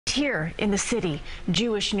here in the city,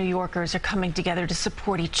 Jewish New Yorkers are coming together to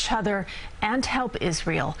support each other and help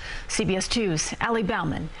Israel. CBS 2's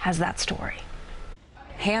Bauman has that story.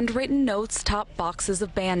 Handwritten notes top boxes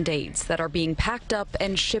of Band-Aids that are being packed up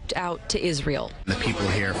and shipped out to Israel. The people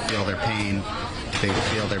here feel their pain. They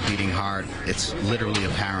feel their beating heart. It's literally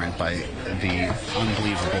apparent by the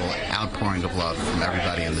unbelievable outpouring of love from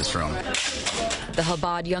everybody in this room. The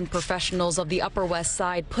Chabad young professionals of the Upper West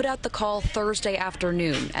Side put out the call Thursday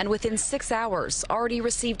afternoon, and within 6 hours already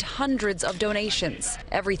received hundreds of donations.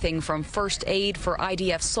 Everything from first aid for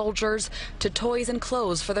IDF soldiers to toys and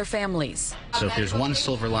clothes for their families. So if there's one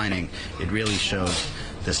silver lining, it really shows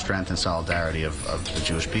the strength and solidarity of the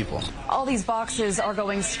Jewish people. All these boxes are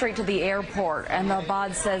going straight to the airport, and the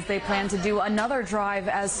Chabad says they plan to do another drive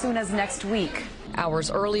as soon as next week.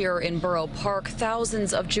 Hours earlier in Borough Park,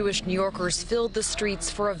 thousands of Jewish New Yorkers filled the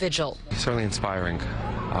streets for a vigil. Certainly inspiring.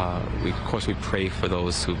 Of course, we pray for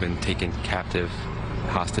those who've been taken captive,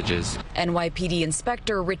 hostages. NYPD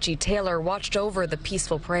Inspector Richie Taylor watched over the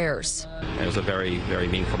peaceful prayers. It was a very, very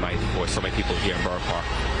meaningful night for so many people here in Borough Park.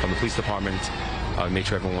 From the police department, made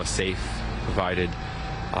sure everyone was safe, provided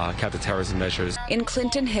counterterrorism measures. In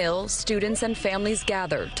Clinton Hill, students and families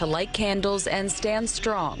gathered to light candles and stand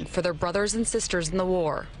strong for their brothers and sisters in the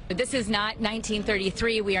war. This is not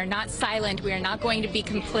 1933. We are not silent. We are not going to be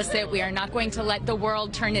complicit. We are not going to let the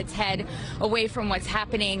world turn its head away from what's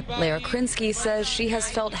happening. Lara Krinsky says she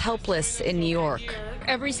has felt helpless in New York.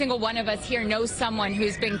 Every single one of us here knows someone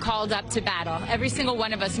who's been called up to battle. Every single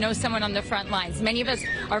one of us knows someone on the front lines. Many of us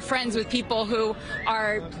are friends with people who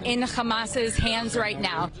are in Hamas's hands right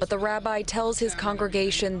now. But the rabbi tells his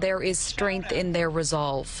congregation there is strength in their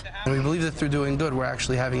resolve. And we believe that through doing good, we're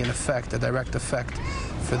actually having an effect, a direct effect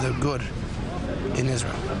for the good in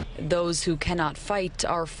Israel. Those who cannot fight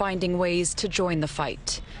are finding ways to join the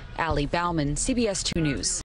fight. Bauman, CBS 2 News.